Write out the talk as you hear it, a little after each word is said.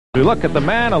we look at the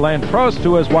man, Alain Prost,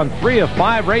 who has won 3 of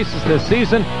 5 races this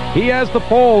season. He has the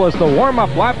pole as the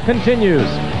warm-up lap continues.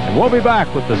 And we'll be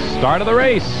back with the start of the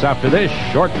race after this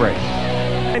short break.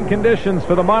 And conditions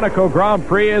for the Monaco Grand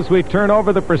Prix as we turn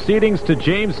over the proceedings to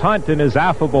James Hunt and his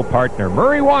affable partner,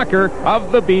 Murray Walker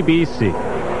of the BBC.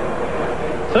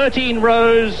 13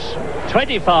 rows,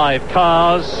 25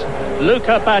 cars.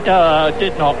 Luca Badoer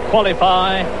did not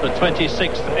qualify, the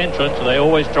 26th entrant. They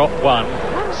always drop one.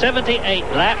 78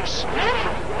 laps.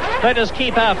 Let us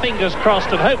keep our fingers crossed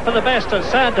and hope for the best at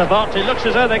Saint-Devote. It looks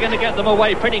as though they're going to get them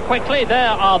away pretty quickly. There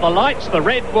are the lights. The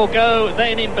red will go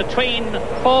then in between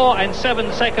 4 and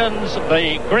 7 seconds.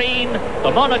 The green.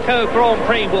 The Monaco Grand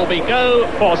Prix will be go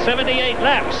for 78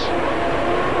 laps.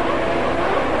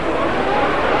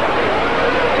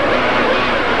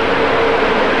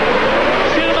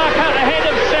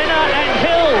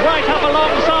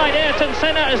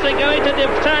 Senna as they go into the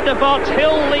Saint-Devote.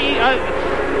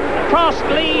 Prost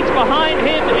leads. Behind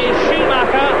him is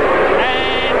Schumacher,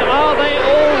 and are they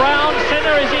all round?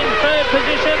 Senna is in third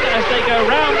position as they go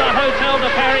round the Hotel de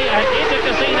Paris and into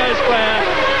Casino Square,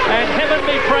 and heaven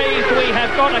be praised, we have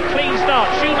got a clean start.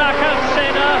 Schumacher,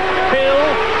 Senna, Hill,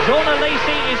 Jean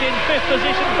Alesi is in 5th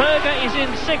position, Berger is in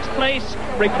 6th place,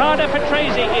 Riccardo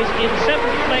Patrese is in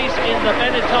 7th place in the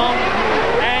Benetton,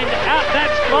 and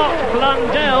that's Marc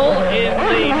Blundell in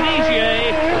the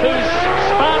Ligier, who's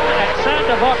spun at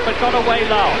Saint-Devote but got away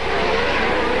last.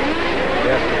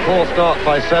 Yes, the poor start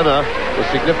by Senna was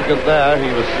significant there.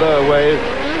 He was slow away.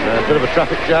 A bit of a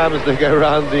traffic jam as they go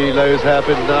around the Lowe's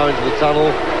hairpin now into the tunnel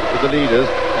with the leaders.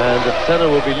 And Senna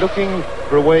will be looking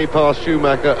for a way past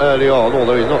Schumacher early on,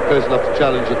 although he's not close enough to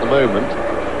challenge at the moment.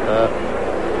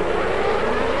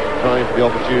 Trying for the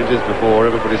opportunities before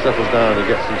everybody settles down and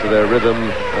gets into their rhythm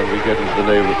and we get into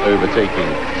the overtaking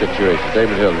situation.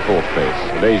 Damon Hill in 4th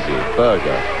place, Lazy,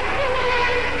 Berger.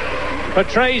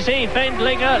 Patrese,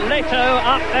 Wendlinger, Leto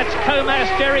up, that's Comas,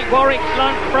 Derek Warwick,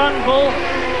 Brundle,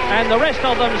 and the rest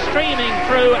of them streaming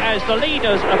through as the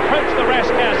leaders approach the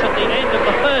Rascasse at the end of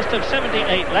the first of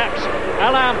 78 laps.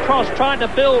 Alain Prost trying to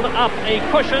build up a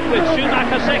cushion with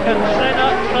Schumacher second,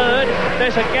 Senna third.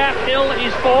 There's a gap. Hill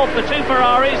is fourth. The 2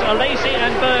 Ferraris, Alesi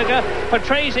and Berger.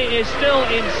 Patrese is still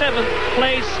in 7th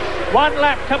place. 1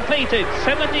 lap completed,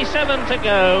 77 to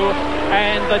go,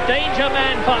 and the danger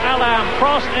man for Alain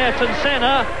Prost, Ayrton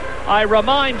Senna, I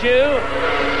remind you,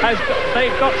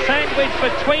 they've got sandwiched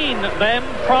between them,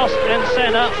 Prost and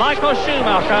Senna, Michael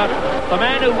Schumacher, the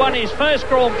man who won his first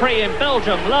Grand Prix in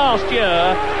Belgium last year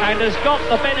and has got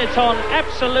the Benetton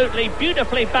absolutely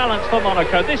beautifully balanced for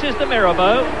Monaco. This is the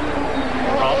Mirabeau.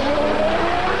 Prost.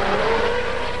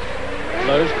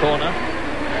 Lowe's corner.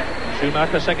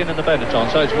 Schumacher second in the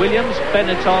Benetton. So it's Williams,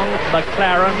 Benetton,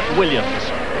 McLaren, Williams.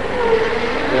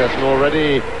 Yes, and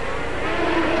already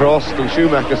Prost and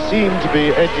Schumacher seem to be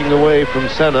edging away from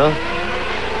Senna,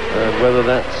 and whether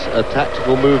that's a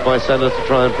tactical move by Senna to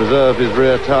try and preserve his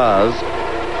rear tyres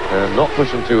and not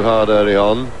push them too hard early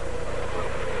on,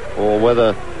 or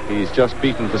whether he's just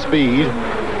beaten for speed,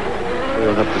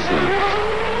 we'll have to see.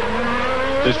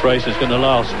 This race is going to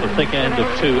last the thick end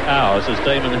of 2 hours as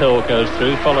Damon Hill goes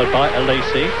through, followed by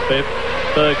Alesi,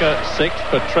 5th, Berger 6th,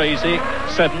 Patrese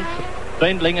 7th.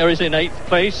 Wendlinger is in 8th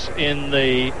place in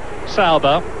the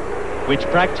Sauber, which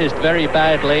practiced very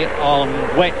badly on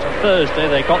wet Thursday.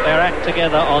 They got their act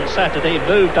together on Saturday,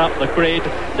 moved up the grid.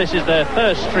 This is their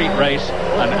first street race,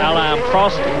 and Alain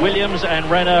Prost, Williams and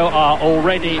Renault are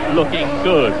already looking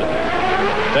good.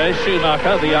 There's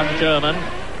Schumacher, the young German.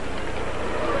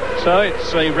 So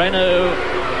it's a Renault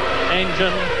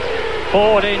engine,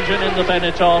 Ford engine in the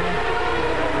Benetton,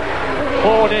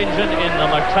 Ford engine in the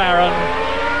McLaren,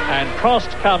 and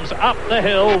Prost comes up the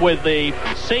hill with the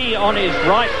C on his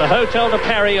right, the Hotel de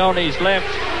Paris on his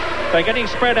left. They're getting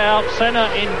spread out.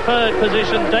 Senna in 3rd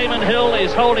position. Damon Hill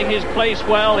is holding his place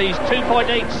well. He's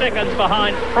 2.8 seconds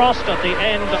behind Prost at the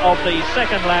end of the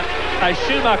 2nd lap as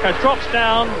Schumacher drops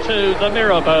down to the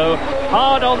Mirabeau,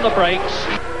 hard on the brakes.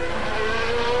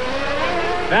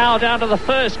 Now down to the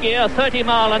 1st gear, 30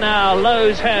 mile an hour,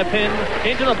 Lowe's hairpin,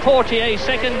 into the Portier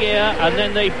 2nd gear, and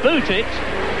then they boot it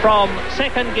from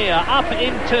 2nd gear up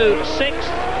into 6th,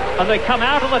 and they come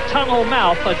out of the tunnel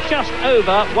mouth at just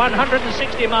over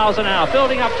 160 miles an hour,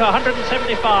 building up to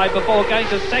 175 before going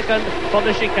to 2nd for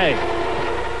the chicane.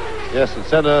 Yes, and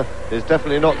Senna is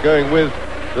definitely not going with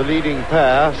the leading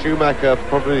pair. Schumacher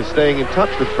probably staying in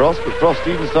touch with Prost, but Prost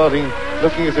even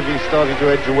looking as if he's starting to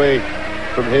edge away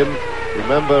from him.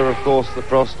 Remember, of course, that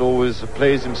Prost always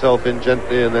plays himself in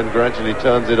gently and then gradually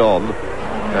turns it on,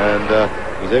 and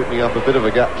he's opening up a bit of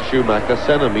a gap to Schumacher.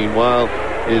 Senna, meanwhile,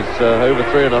 is over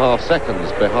 3.5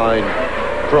 seconds behind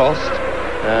Prost,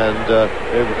 and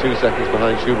over 2 seconds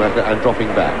behind Schumacher and dropping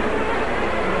back.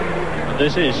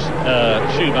 This is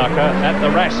Schumacher at the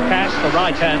Rascasse, the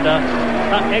right-hander,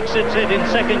 exits it in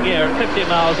second gear at 50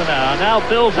 miles an hour. Now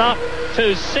builds up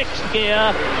to sixth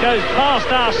gear, goes past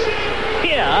us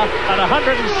here at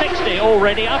 160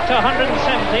 already, up to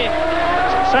 170.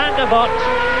 Sander Bott.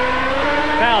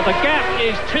 Now the gap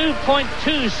is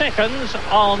 2.2 seconds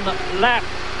on lap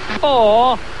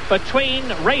 4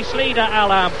 between race leader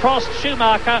Alain Prost,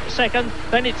 Schumacher second,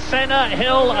 then it's Senna,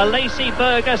 Hill, Alesi,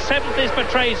 Berger, 7th is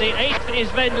Patrese, 8th is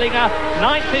Wendlinger,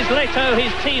 9th is Leto,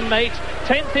 his teammate,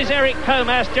 10th is Eric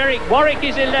Comas, Derek Warwick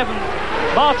is 11th,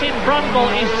 Martin Brundle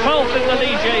is 12th in the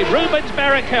Ligier, Rubens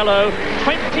Barrichello,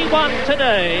 21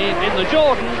 today in the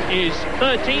Jordan, is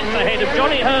 13th ahead of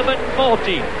Johnny Herbert,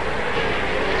 14th.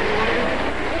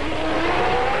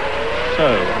 So,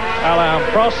 Alain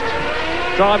Prost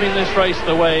driving this race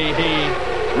the way he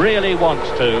really wants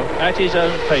to, at his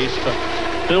own pace, but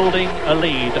building a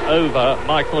lead over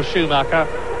Michael Schumacher.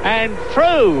 And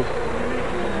through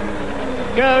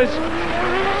goes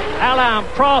Alain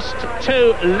Prost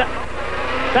to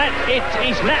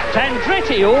he's lapped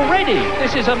Andretti already.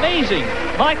 This is amazing.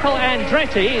 Michael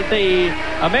Andretti, the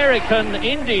American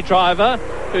Indy driver,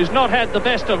 who's not had the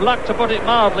best of luck, to put it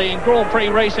mildly, in Grand Prix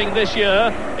racing this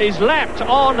year, is lapped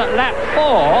on lap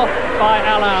 4 by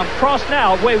Alain Prost.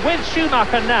 Now, we're with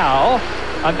Schumacher now,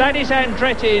 and that is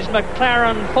Andretti's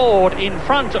McLaren Ford in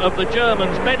front of the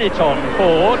German's Benetton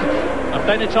Ford. And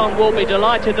Benetton will be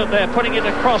delighted that they're putting it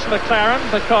across McLaren,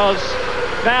 because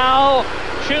now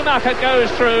Schumacher goes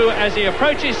through as he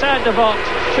approaches Sander Bott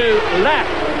to lap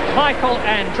Michael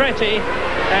Andretti,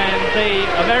 and the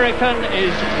American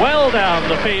is well down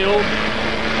the field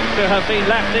to have been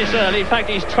lapped this early. In fact,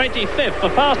 he's 25th, the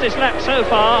fastest lap so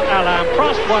far. Alain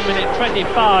Prost, 1 minute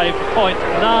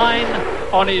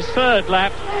 25.9 on his third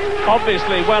lap,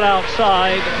 obviously well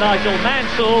outside Nigel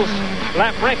Mansell's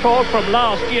lap record from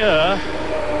last year,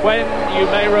 when, you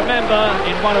may remember,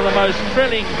 in one of the most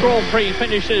thrilling Grand Prix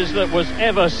finishes that was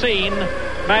ever seen,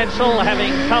 Mansell,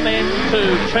 having come in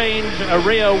to change a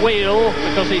rear wheel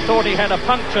because he thought he had a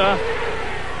puncture,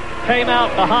 came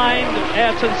out behind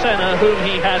Ayrton Senna, whom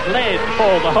he had led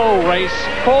for the whole race,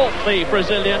 caught the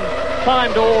Brazilian,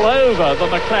 climbed all over the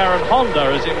McLaren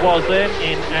Honda as it was then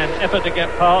in an effort to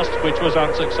get past, which was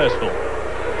unsuccessful.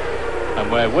 And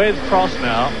we're with Prost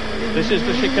now. This is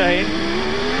the chicane.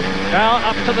 Now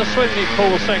up to the swimming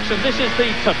pool section. This is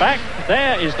the Tabac.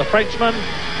 There is the Frenchman.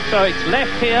 So it's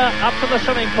left here, up to the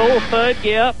swimming pool, third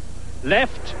gear,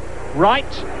 left,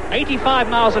 right, 85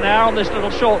 miles an hour on this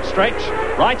little short stretch,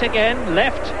 right again,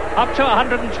 left, up to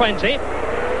 120.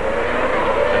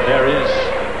 And there is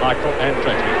Michael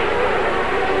Andretti.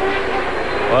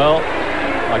 Well,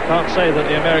 I can't say that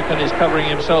the American is covering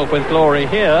himself with glory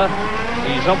here.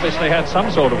 He's obviously had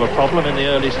some sort of a problem in the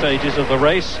early stages of the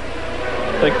race,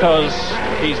 because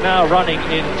he's now running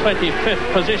in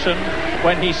 25th position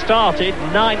when he started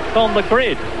 9th on the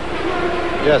grid.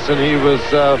 Yes, and he was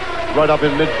right up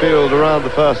in midfield around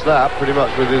the first lap, pretty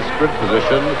much with his grid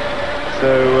position.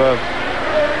 So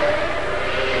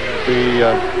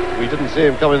we didn't see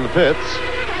him come in the pits,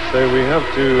 so we have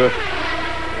to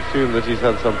assume that he's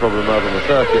had some problem out on the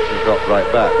circuit and dropped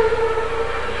right back.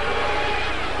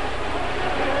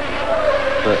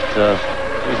 But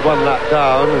he's one lap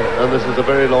down, and this is a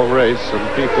very long race,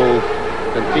 and people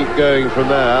can keep going from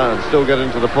there and still get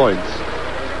into the points.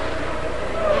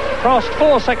 Prost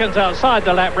 4 seconds outside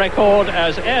the lap record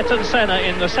as Ayrton Senna,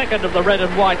 in the second of the red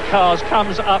and white cars,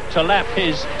 comes up to lap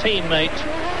his teammate.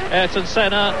 Ayrton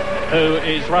Senna, who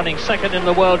is running second in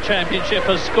the World Championship,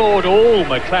 has scored all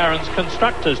McLaren's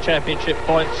Constructors' Championship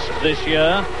points this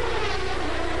year,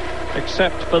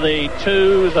 except for the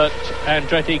 2 that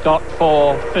Andretti got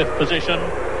for 5th position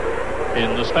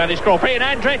in the Spanish Grand Prix. And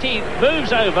Andretti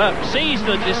moves over, sees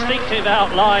the distinctive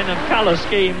outline and colour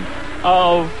scheme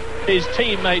of his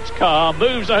teammate's car,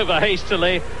 moves over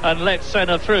hastily and lets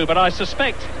Senna through. But I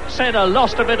suspect Senna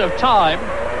lost a bit of time.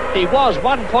 He was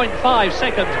 1.5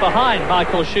 seconds behind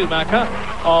Michael Schumacher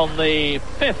on the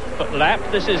 5th lap.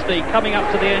 This is the coming up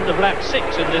to the end of lap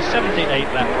 6 in this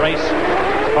 78-lap race.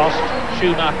 Prost,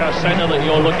 Schumacher, Senna that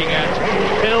you're looking at.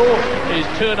 Hill is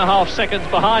 2.5 seconds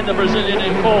behind the Brazilian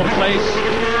in 4th place.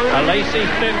 Alesi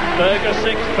 5th, Berger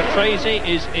 6th, Patrese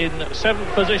is in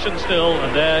 7th position still,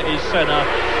 and there is Senna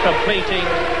completing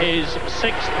his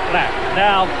 6th lap.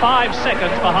 Now 5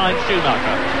 seconds behind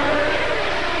Schumacher.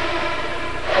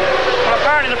 Well,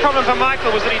 apparently the problem for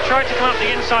Michael was that he tried to come up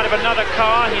the inside of another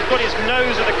car. He's got his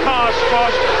nose of the car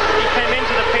squashed. He came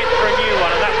into the pit for a new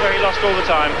one, and that's where he lost all the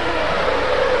time.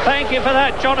 Thank you for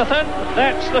that, Jonathan.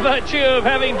 That's the virtue of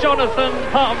having Jonathan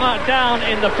Palmer down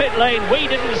in the pit lane. We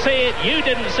didn't see it, you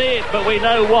didn't see it, but we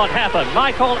know what happened.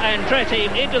 Michael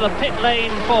R1rth5 into the pit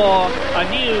lane for a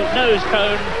new nose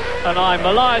cone, and I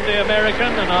maligned the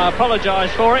American, and I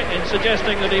apologise for it in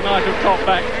suggesting that he might have dropped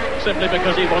back simply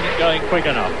because he wasn't going quick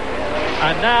enough.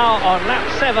 And now on lap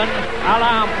 7,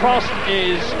 Alain Prost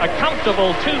is a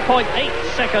comfortable 2.8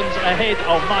 seconds ahead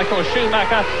of Michael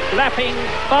Schumacher, lapping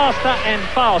faster and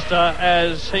faster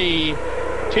as he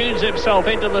tunes himself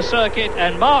into the circuit.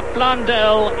 And Mark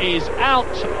Blundell is out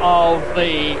of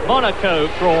the Monaco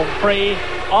Grand Prix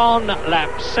on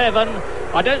lap 7.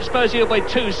 I don't suppose he'll be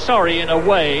too sorry in a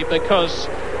way, because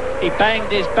he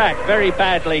banged his back very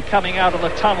badly coming out of the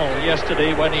tunnel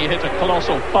yesterday when he hit a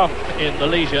colossal bump in the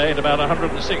Ligier at about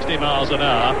 160 miles an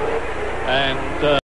hour. And